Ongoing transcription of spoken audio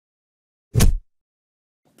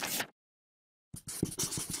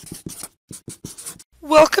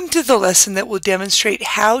Welcome to the lesson that will demonstrate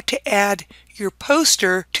how to add your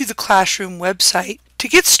poster to the classroom website. To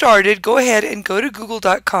get started, go ahead and go to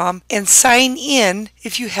google.com and sign in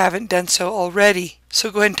if you haven't done so already. So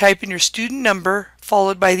go ahead and type in your student number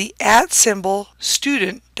followed by the @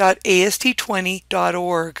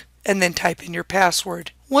 student.ast20.org and then type in your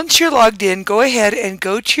password. Once you're logged in, go ahead and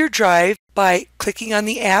go to your Drive by clicking on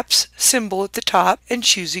the apps symbol at the top and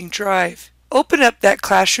choosing Drive. Open up that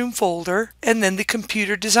classroom folder and then the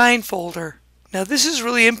computer design folder. Now this is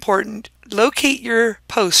really important. Locate your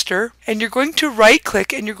poster and you're going to right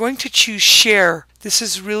click and you're going to choose share. This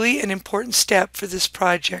is really an important step for this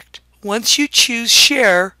project. Once you choose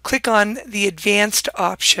share, click on the advanced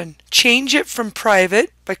option. Change it from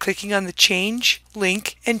private by clicking on the change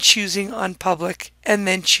link and choosing on public, and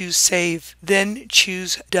then choose save. Then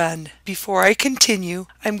choose done. Before I continue,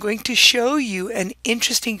 I'm going to show you an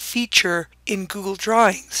interesting feature in Google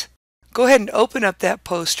Drawings. Go ahead and open up that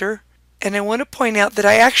poster, and I want to point out that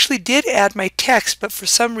I actually did add my text, but for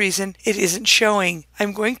some reason it isn't showing.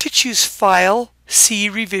 I'm going to choose File, See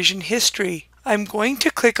Revision History. I'm going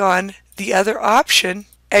to click on the other option.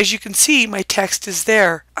 As you can see, my text is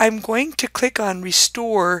there. I'm going to click on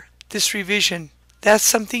Restore this revision. That's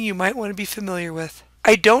something you might want to be familiar with.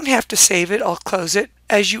 I don't have to save it. I'll close it.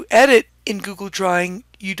 As you edit in Google Drawing,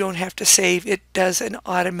 you don't have to save. It does an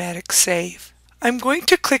automatic save. I'm going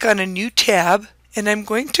to click on a new tab and I'm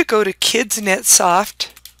going to go to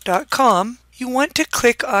kidsnetsoft.com. You want to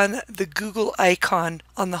click on the Google icon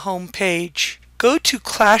on the home page. Go to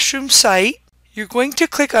Classroom Site. You're going to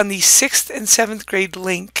click on the 6th and 7th grade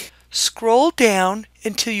link. Scroll down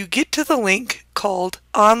until you get to the link called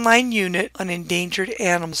Online Unit on Endangered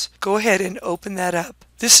Animals. Go ahead and open that up.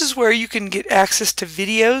 This is where you can get access to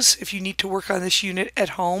videos if you need to work on this unit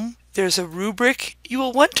at home. There's a rubric. You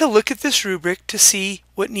will want to look at this rubric to see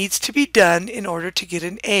what needs to be done in order to get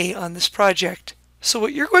an A on this project. So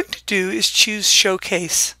what you're going to do is choose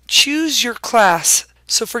Showcase. Choose your class.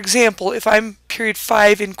 So for example, if I'm period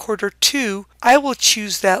 5 in quarter 2, I will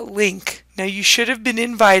choose that link. Now you should have been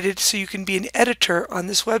invited so you can be an editor on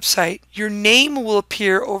this website. Your name will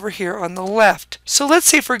appear over here on the left. So let's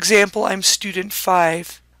say for example I'm student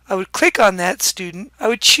 5. I would click on that student. I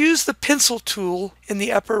would choose the pencil tool in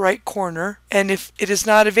the upper right corner, and if it is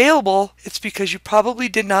not available, it's because you probably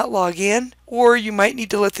did not log in, or you might need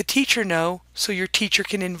to let the teacher know so your teacher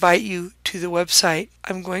can invite you to the website.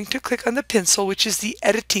 I'm going to click on the pencil, which is the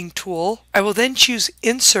editing tool. I will then choose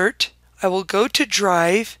Insert. I will go to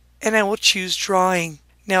Drive and I will choose Drawing.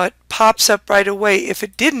 Now it pops up right away. If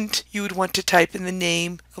it didn't, you would want to type in the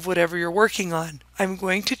name of whatever you're working on. I'm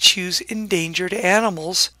going to choose Endangered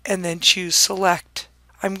Animals and then choose Select.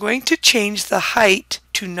 I'm going to change the height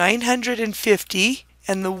to 950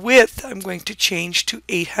 and the width I'm going to change to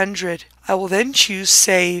 800. I will then choose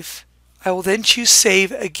Save. I will then choose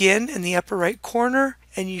Save again in the upper right corner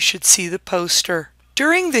and you should see the poster.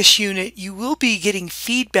 During this unit, you will be getting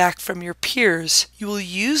feedback from your peers. You will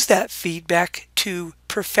use that feedback to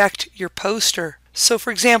perfect your poster. So for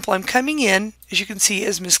example, I'm coming in, as you can see,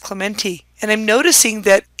 as Miss Clementi, and I'm noticing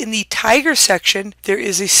that in the tiger section, there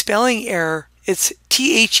is a spelling error. It's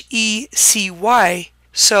THECY.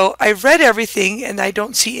 So I've read everything and I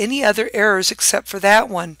don't see any other errors except for that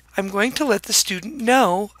one. I'm going to let the student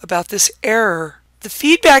know about this error. The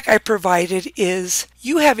feedback I provided is,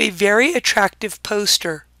 you have a very attractive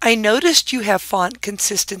poster. I noticed you have font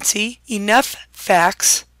consistency, enough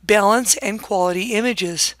facts, balance, and quality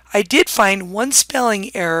images. I did find one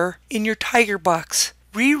spelling error in your tiger box.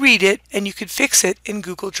 Reread it and you could fix it in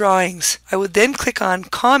Google Drawings. I would then click on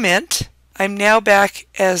Comment. I'm now back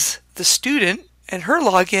as the student and her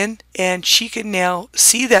login, and she can now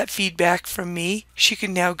see that feedback from me. She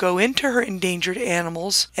can now go into her endangered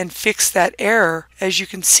animals and fix that error. As you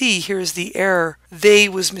can see, here's the error. They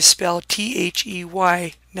was misspelled THEY.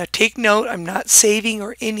 Now take note, I'm not saving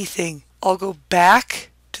or anything. I'll go back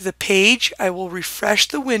to the page. I will refresh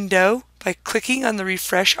the window by clicking on the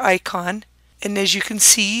refresh icon, and as you can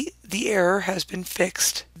see, the error has been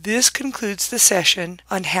fixed. This concludes the session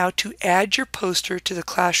on how to add your poster to the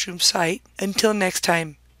classroom site. Until next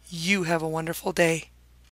time, you have a wonderful day.